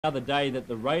Another day that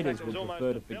the Raiders would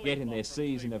prefer to forget in their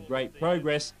season of great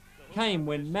progress came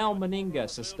when Meninga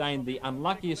sustained the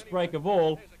unluckiest break of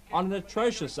all on an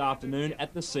atrocious afternoon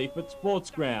at the Seaford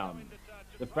Sports Ground.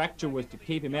 The fracture was to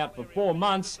keep him out for 4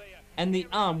 months, and the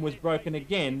arm was broken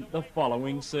again the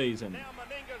following season. Now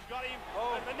Meninga's got him,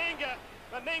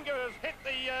 and Meninga has hit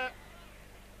the...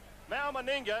 now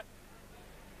Meninga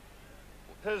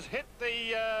has hit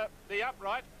the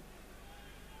upright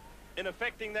in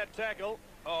effecting that tackle.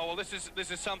 Oh, well, this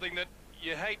is something that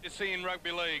you hate to see in rugby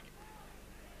league.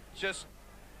 Just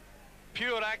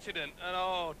pure accident, and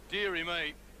oh, dearie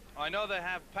me. I know they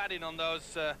have padding on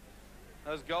those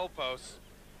goalposts,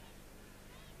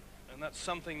 and that's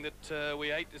something that we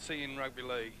hate to see in rugby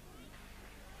league.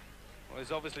 Well,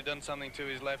 he's obviously done something to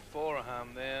his left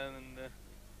forearm there, and...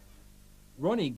 Ronnie